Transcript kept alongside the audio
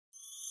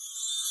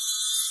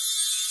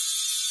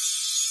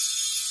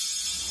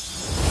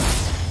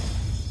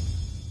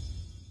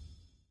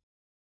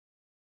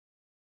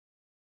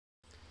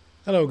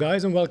Hello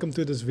guys and welcome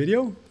to this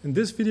video. In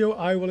this video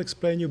I will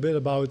explain you a bit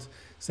about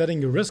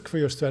setting your risk for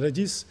your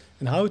strategies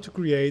and how to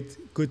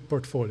create good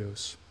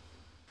portfolios.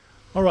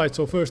 Alright,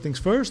 so first things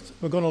first,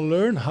 we're going to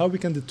learn how we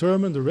can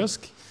determine the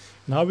risk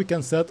and how we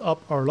can set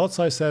up our lot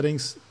size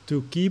settings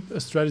to keep a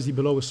strategy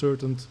below a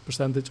certain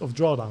percentage of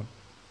drawdown.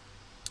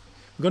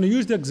 We're going to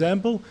use the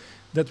example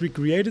that we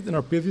created in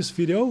our previous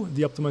video,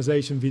 the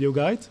optimization video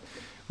guide,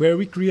 where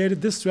we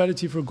created this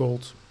strategy for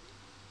gold.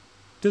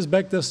 This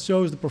backtest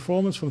shows the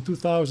performance from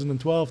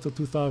 2012 to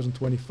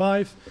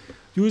 2025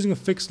 using a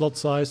fixed lot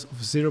size of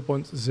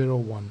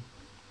 0.01.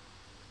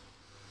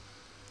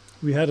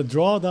 We had a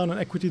drawdown, an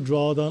equity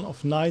drawdown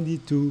of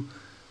 $92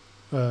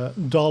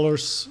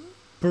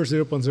 per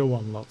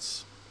 0.01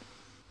 lots.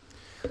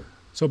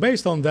 So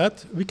based on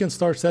that, we can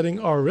start setting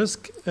our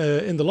risk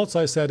in the lot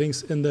size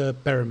settings in the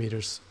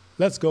parameters.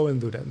 Let's go and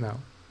do that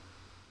now.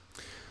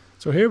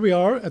 So here we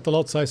are at the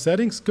lot size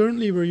settings.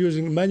 Currently we're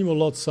using manual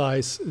lot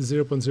size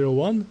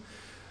 0.01.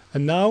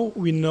 And now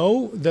we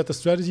know that the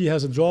strategy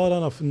has a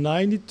drawdown of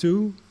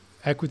 92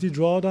 equity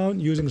drawdown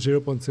using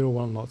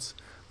 0.01 lots.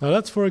 Now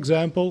let's, for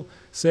example,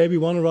 say we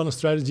want to run a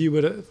strategy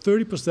with a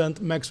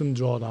 30% maximum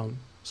drawdown.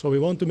 So we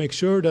want to make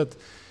sure that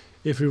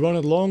if we run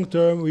it long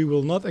term, we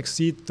will not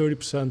exceed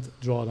 30%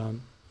 drawdown.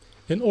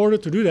 In order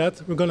to do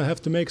that, we're going to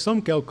have to make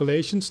some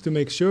calculations to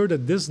make sure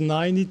that this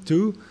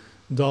 $92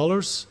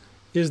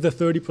 is the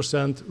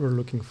 30% we're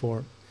looking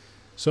for.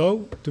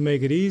 So to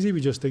make it easy,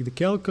 we just take the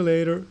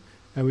calculator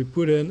and we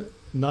put in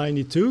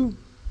 $92,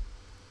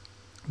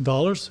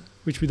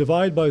 which we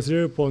divide by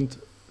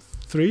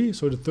 0.3,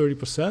 so the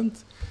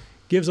 30%,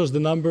 gives us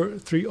the number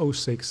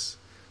 306.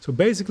 So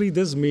basically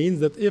this means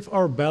that if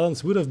our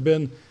balance would have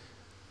been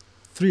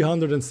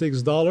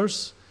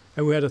 $306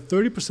 and we had a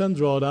 30%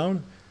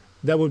 drawdown,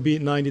 that would be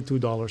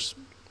 $92.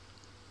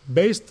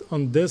 Based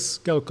on this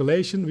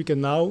calculation, we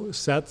can now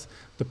set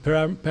the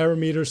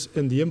parameters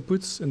in the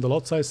inputs in the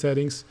lot size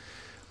settings.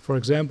 For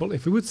example,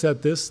 if we would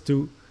set this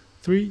to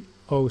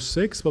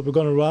 306, but we're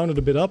going to round it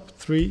a bit up,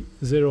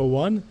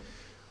 301,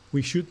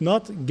 we should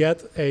not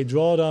get a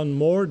drawdown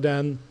more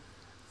than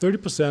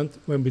 30%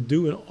 when we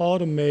do an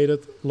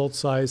automated lot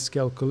size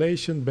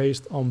calculation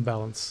based on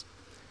balance.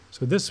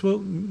 So this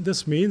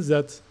means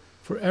that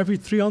for every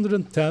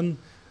 $310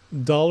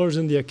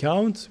 in the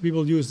account, we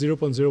will use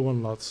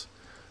 0.01 lots.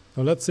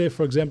 Now let's say,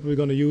 for example, we're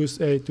going to use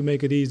to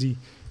make it easy,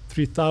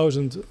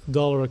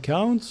 $3,000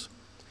 account.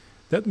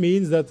 That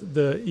means that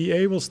the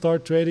EA will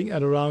start trading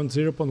at around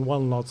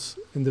 0.1 lots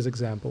in this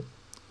example.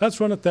 Let's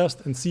run a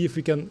test and see if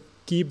we can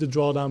keep the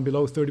drawdown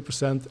below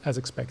 30% as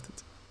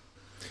expected.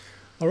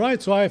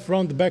 Alright, so I've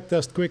run the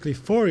backtest quickly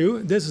for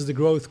you. This is the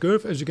growth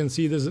curve. As you can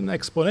see, there's an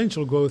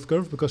exponential growth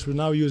curve because we're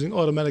now using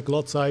automatic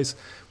lot size,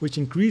 which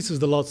increases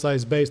the lot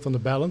size based on the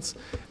balance.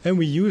 And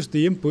we use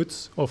the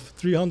inputs of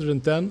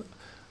 310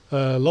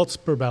 lots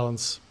per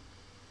balance.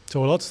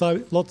 So a lot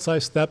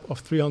size step of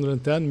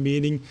 310,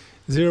 meaning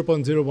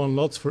 0.01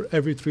 lots for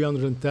every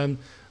 $310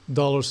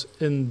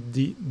 in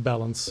the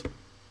balance.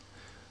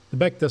 The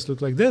backtest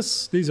looks like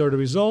this. These are the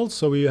results.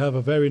 So we have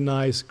a very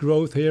nice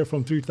growth here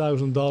from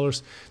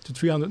 $3,000 to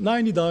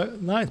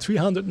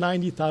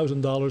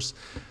 $390,000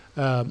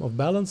 of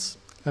balance.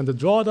 And the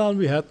drawdown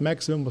we had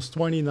maximum was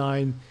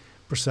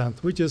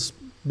 29%, which is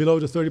below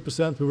the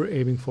 30% we were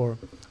aiming for.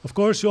 Of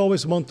course, you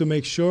always want to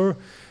make sure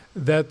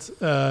that,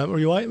 or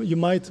you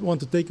might want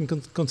to take in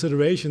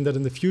consideration that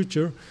in the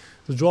future,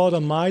 the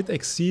drawdown might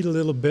exceed a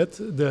little bit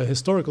the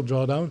historical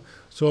drawdown.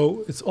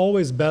 So it's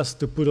always best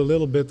to put a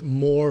little bit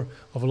more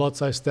of a lot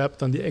size step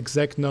than the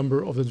exact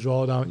number of the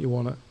drawdown you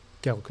want to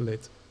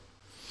calculate.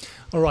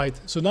 All right,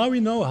 so now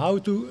we know how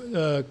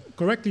to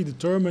correctly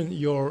determine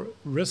your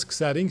risk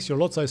settings, your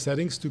lot size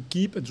settings, to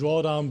keep a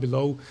drawdown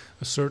below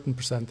a certain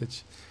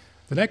percentage.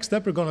 The next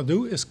step we're going to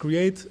do is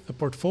create a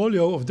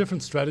portfolio of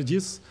different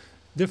strategies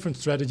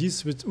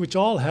which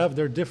all have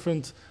their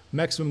different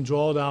maximum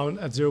drawdown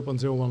at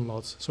 0.01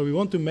 lots. So we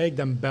want to make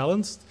them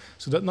balanced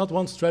so that not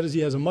one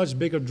strategy has a much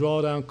bigger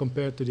drawdown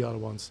compared to the other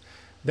ones.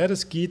 That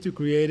is key to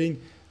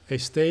creating a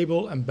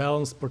stable and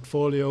balanced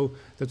portfolio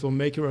that will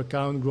make your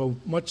account grow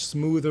much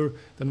smoother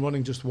than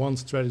running just one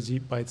strategy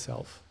by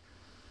itself.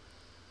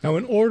 Now,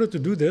 in order to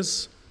do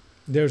this,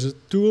 there's a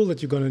tool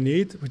that you're going to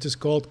need, which is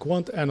called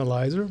Quant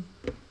Analyzer.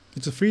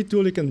 It's a free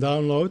tool you can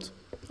download.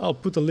 I'll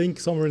put a link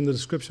somewhere in the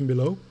description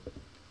below.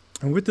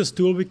 And with this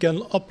tool, we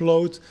can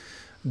upload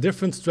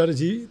different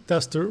strategy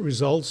tester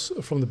results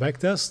from the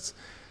backtests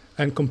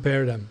and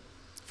compare them.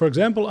 For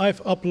example,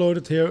 I've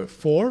uploaded here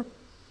 4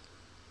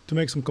 to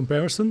make some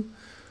comparison.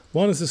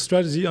 One is the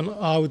strategy on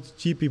out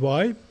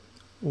GPY.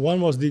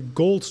 One was the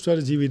gold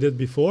strategy we did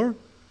before.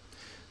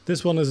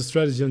 This one is a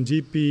strategy on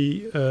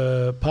GP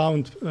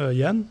pound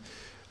yen.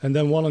 And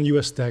then one on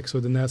US tech, so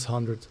the NAS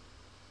 100.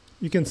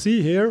 You can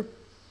see here,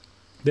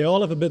 they all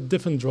have a bit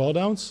different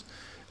drawdowns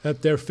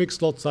at their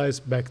fixed lot size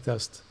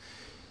backtest.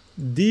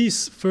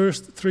 These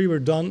first 3 were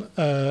done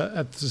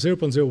at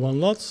 0.01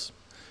 lots,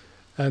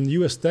 and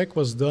US Tech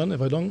was done,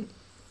 if I don't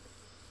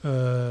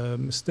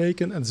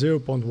mistaken, at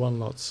 0.1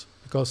 lots,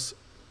 because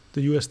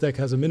the US tech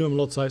has a minimum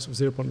lot size of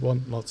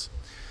 0.1 lots.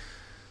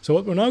 So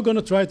what we're now going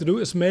to try to do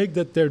is make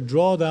that their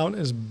drawdown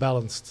is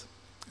balanced.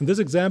 In this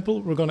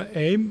example, we're going to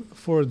aim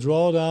for a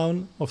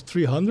drawdown of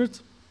 300.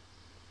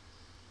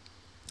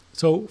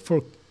 So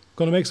we're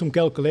going to make some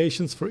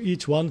calculations for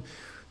each one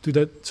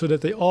so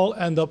that they all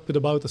end up with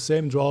about the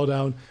same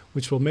drawdown,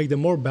 which will make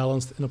them more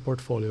balanced in a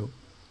portfolio.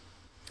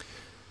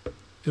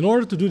 In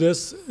order to do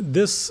this,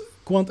 this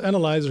Quant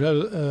Analyzer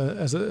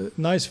has a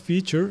nice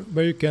feature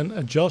where you can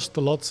adjust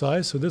the lot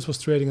size. So this was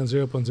trading on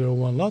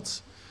 0.01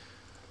 lots.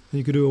 And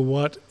you could do a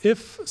what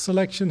if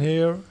selection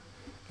here,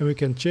 and we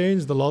can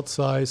change the lot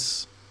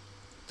size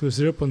to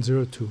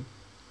 0.02.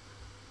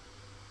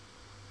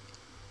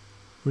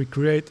 We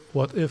create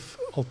what if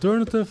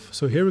alternative.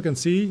 So here we can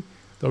see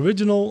the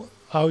original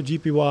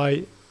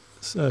AUGPY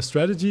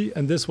strategy,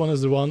 and this one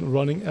is the one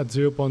running at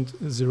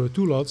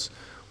 0.02 lots,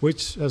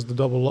 which has the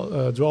double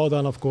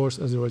drawdown, of course,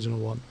 as the original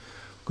one.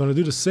 I'm going to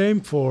do the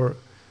same for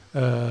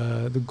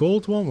the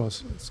gold one.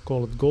 Let's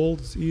call it gold.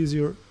 It's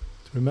easier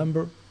to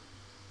remember.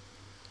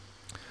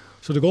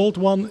 So the gold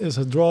one is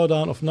a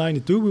drawdown of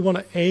 92. We want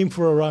to aim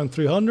for around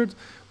 300,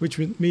 which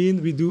would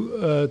mean we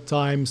do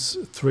times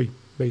 3,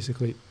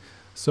 basically.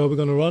 So we're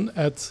going to run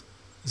at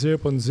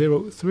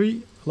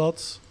 0.03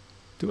 lots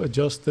to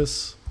adjust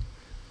this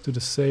to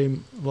the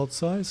same lot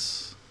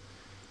size.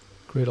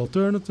 Create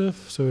alternative.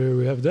 So here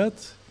we have that.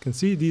 You can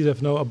see these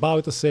have now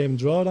about the same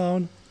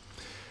drawdown.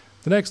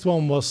 The next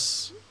one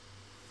was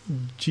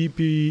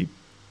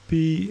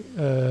GBP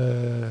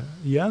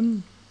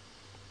yen,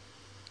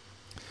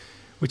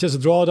 which has a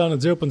drawdown at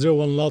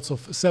 0.01 lots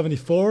of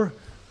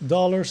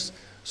 $74.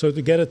 So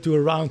to get it to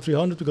around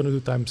 300, we're going to do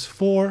times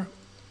 4,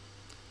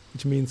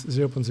 which means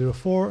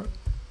 0.04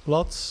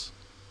 lots.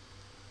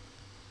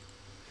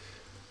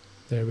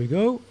 There we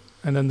go.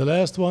 And then the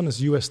last one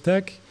is US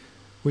Tech,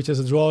 which has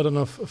a drawdown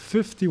of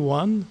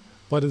 51,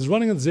 but it's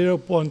running at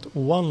 0.1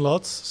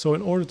 lots. So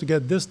in order to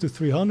get this to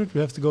 300,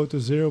 we have to go to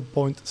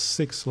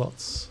 0.6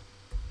 lots.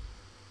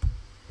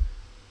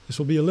 This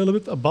will be a little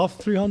bit above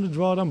 300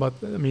 drawdown, but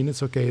I mean,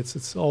 it's okay.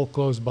 It's all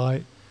close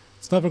by.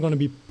 It's never going to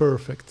be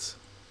perfect.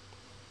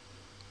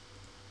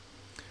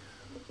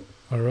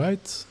 All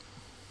right.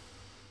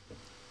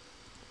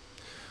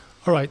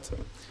 All right.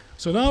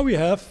 So now we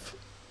have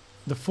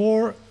the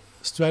 4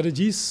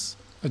 strategies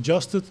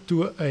adjusted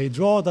to a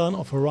drawdown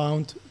of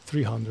around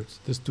 300.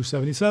 This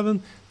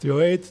 277,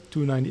 308,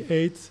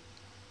 298,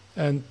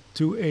 and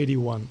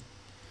 281.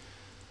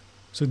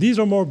 So these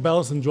are more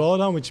balanced in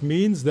drawdown, which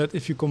means that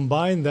if you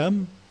combine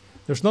them,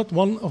 there's not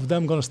one of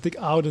them going to stick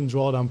out in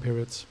drawdown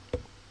periods.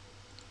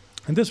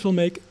 And this will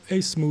make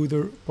a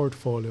smoother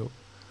portfolio.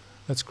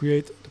 Let's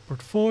create the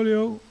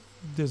portfolio.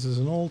 This is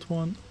an old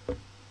one.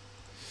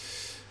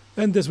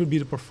 And this would be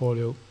the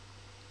portfolio.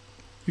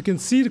 You can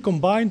see the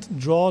combined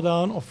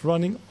drawdown of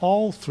running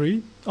all four,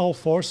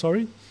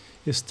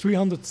 is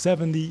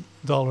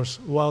 $370,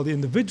 while the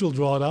individual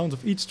drawdowns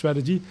of each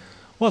strategy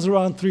was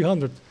around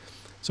 300.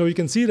 So you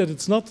can see that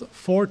it's not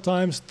 4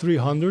 times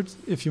 300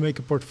 if you make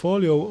a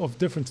portfolio of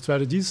different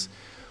strategies.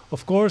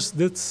 Of course,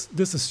 this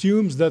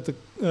assumes that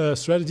the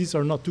strategies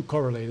are not too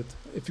correlated.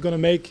 If you're going to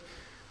make,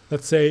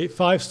 let's say,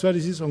 5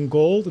 strategies on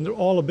gold and they're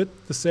all a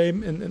bit the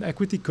same in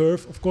equity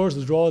curve, of course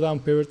the drawdown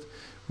period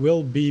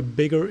will be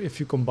bigger if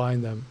you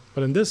combine them.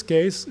 But in this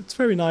case, it's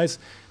very nice.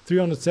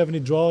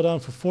 370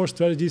 drawdown for 4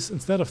 strategies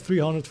instead of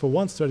 300 for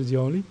 1 strategy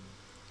only.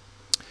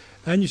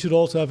 And you should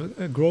also have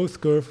a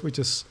growth curve which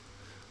is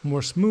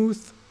more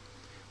smooth,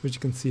 which you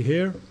can see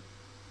here,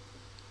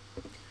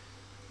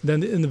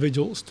 than the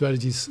individual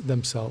strategies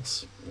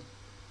themselves.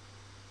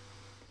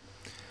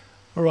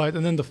 All right,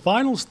 and then the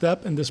final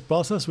step in this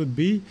process would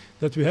be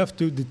that we have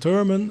to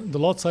determine the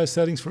lot size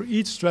settings for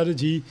each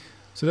strategy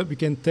so that we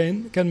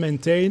can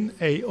maintain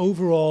a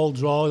overall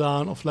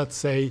drawdown of, let's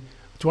say,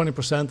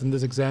 20% in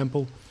this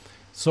example.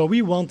 So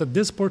we want that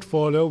this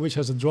portfolio, which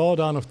has a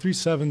drawdown of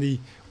 370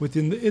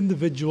 within the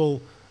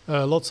individual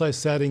lot size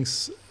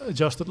settings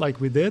adjusted like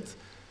we did,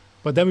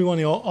 but then we want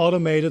to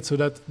automate it so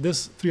that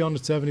this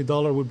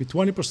 $370 would be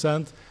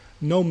 20%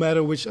 no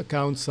matter which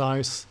account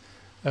size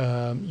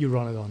you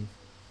run it on.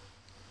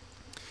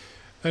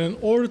 And in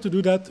order to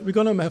do that, we're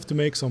going to have to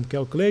make some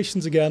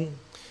calculations again.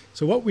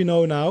 So what we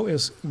know now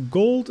is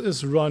gold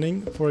is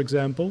running, for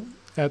example,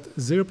 at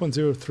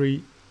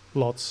 0.03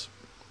 lots.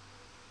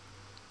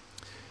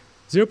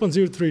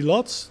 0.03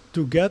 lots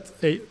to get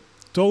a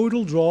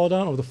total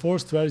drawdown of the 4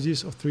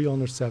 strategies of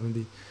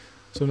 370.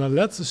 So now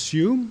let's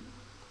assume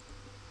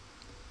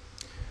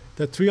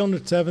that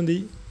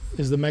 370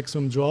 is the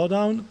maximum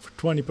drawdown for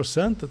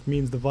 20%. That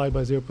means divide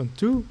by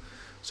 0.2.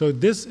 So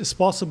this is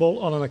possible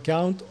on an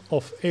account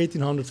of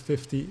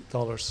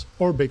 $1,850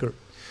 or bigger.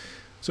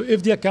 So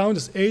if the account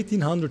is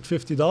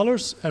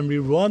 $1,850 and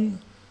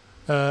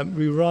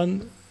we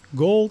run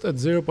gold at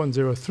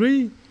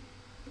 0.03,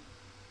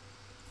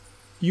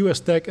 US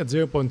Tech at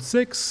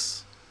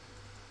 0.6,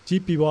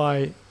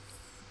 GPY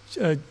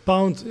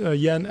pound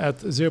yen at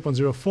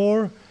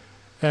 0.04,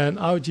 and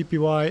our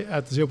GPY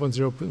at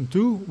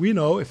 0.02. We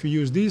know if we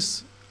use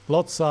this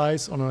lot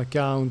size on an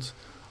account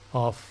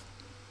of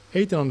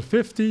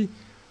 1850,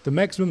 the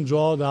maximum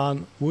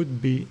drawdown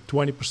would be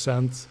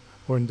 20%,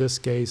 or in this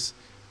case,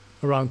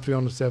 around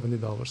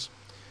 $370.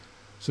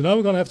 So now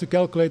we're going to have to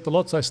calculate the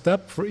lot size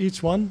step for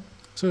each one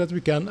so that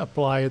we can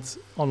apply it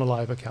on a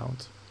live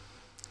account.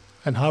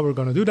 And how we're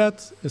going to do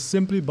that is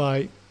simply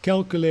by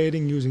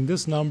calculating using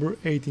this number,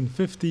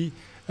 1850,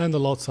 and the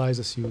lot size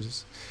as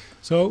uses.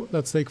 So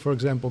let's take, for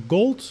example,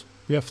 gold.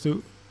 We have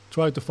to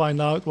try to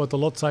find out what the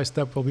lot size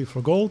step will be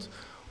for gold.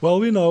 Well,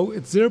 we know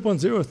it's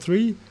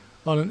 0.03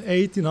 on an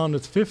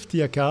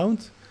 1850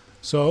 account.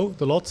 So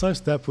the lot size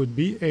step would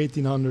be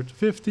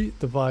 1850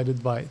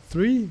 divided by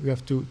 3. We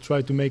have to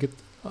try to make it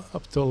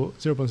up till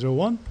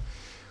 0.01,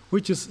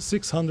 which is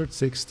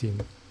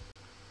 616.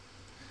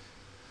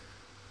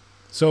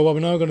 So what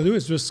we're now going to do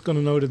is just going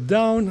to note it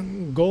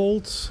down.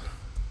 Gold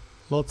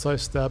lot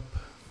size step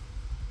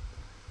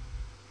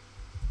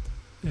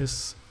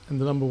is,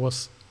 and the number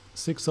was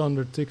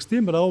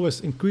 616, but I always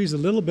increase a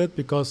little bit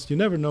because you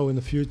never know in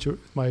the future, it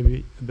might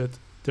be a bit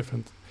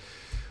different.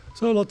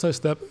 So lot size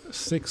step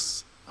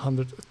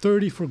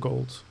 630 for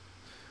gold.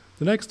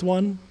 The next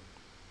one,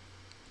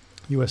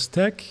 US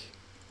Tech.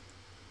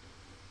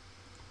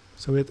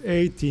 So we had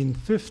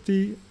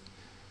 1850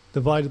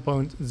 divided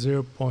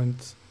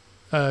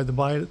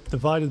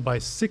by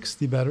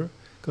 60 better,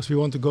 because we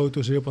want to go to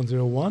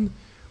 0.01,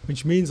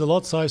 which means a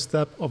lot size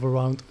step of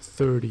around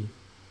 30.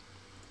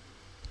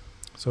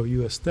 So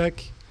US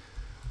Tech,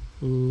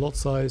 lot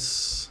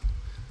size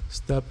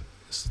step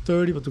is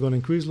 30, but we're going to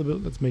increase a little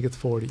bit. Let's make it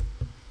 40.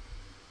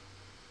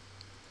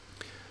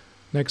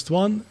 Next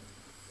one,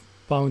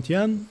 pound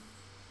yen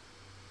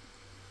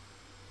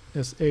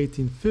is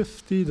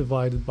 1850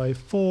 divided by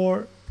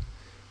 4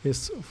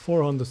 is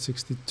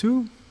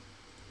 462.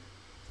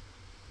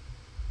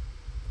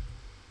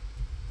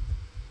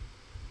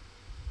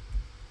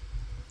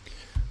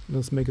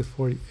 Let's make it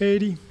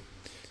 4080.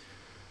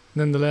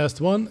 Then the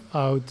last one,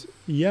 out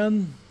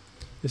yen,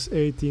 is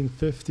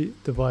 1850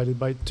 divided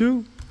by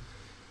 2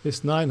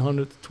 is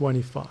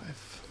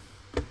 925.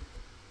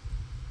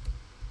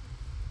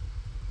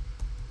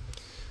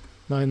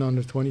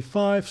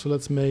 925, so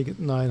let's make it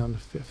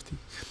 950.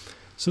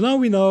 So now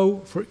we know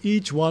for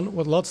each one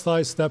what lot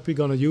size step we're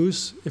going to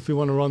use if we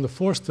want to run the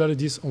 4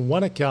 strategies on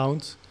one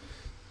account.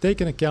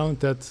 Take into account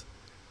that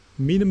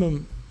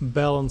minimum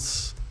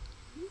balance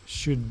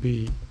should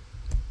be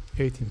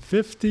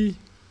 1850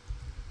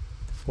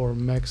 for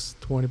max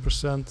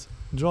 20%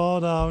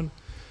 drawdown.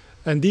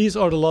 And these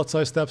are the lot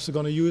size steps we're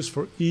going to use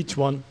for each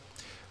one.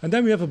 And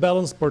then we have a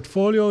balanced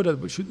portfolio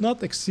that should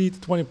not exceed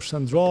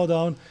 20%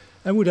 drawdown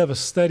and would have a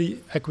steady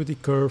equity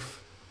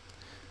curve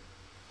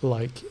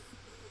like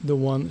the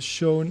one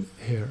shown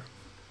here.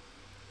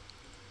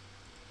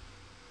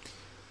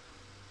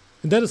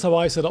 And that is how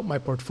I set up my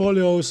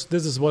portfolios.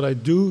 This is what I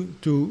do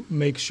to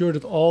make sure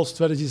that all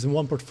strategies in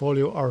one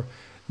portfolio are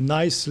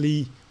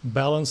nicely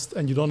balanced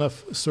and you don't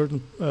have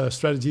certain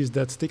strategies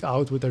that stick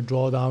out with their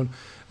drawdown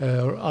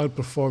or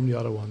outperform the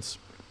other ones.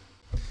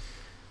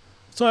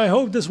 So I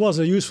hope this was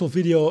a useful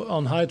video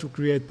on how to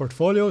create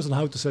portfolios and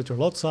how to set your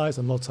lot size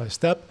and lot size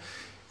step.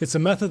 It's a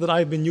method that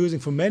I've been using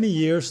for many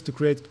years to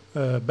create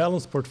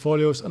balanced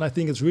portfolios, and I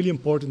think it's really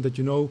important that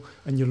you know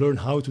and you learn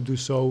how to do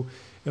so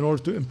in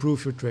order to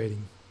improve your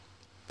trading.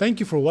 Thank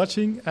you for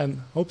watching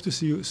and hope to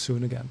see you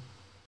soon again.